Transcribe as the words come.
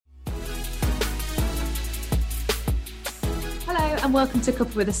and welcome to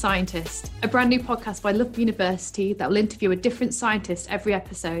Cuppa with a Scientist, a brand new podcast by Loughborough University that will interview a different scientist every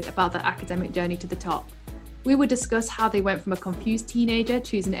episode about their academic journey to the top. We will discuss how they went from a confused teenager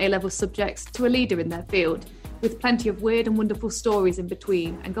choosing A-level subjects to a leader in their field, with plenty of weird and wonderful stories in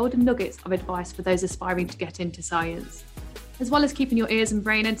between and golden nuggets of advice for those aspiring to get into science. As well as keeping your ears and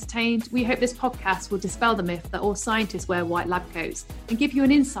brain entertained, we hope this podcast will dispel the myth that all scientists wear white lab coats and give you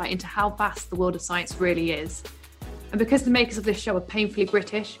an insight into how vast the world of science really is. And because the makers of this show are painfully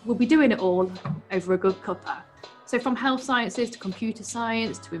British, we'll be doing it all over a good cuppa. So from health sciences to computer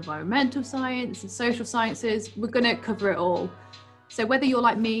science to environmental science and social sciences, we're going to cover it all. So whether you're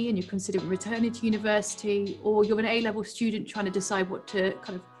like me and you're considering returning to university, or you're an A-level student trying to decide what to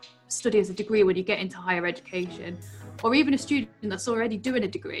kind of study as a degree when you get into higher education, or even a student that's already doing a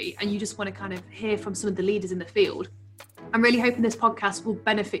degree and you just want to kind of hear from some of the leaders in the field, I'm really hoping this podcast will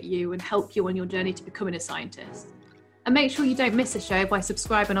benefit you and help you on your journey to becoming a scientist. And make sure you don't miss a show by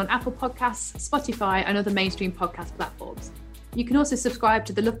subscribing on Apple Podcasts, Spotify and other mainstream podcast platforms. You can also subscribe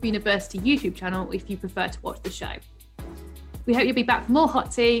to the Loughborough University YouTube channel if you prefer to watch the show. We hope you'll be back for more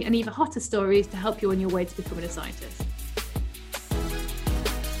hot tea and even hotter stories to help you on your way to becoming a scientist.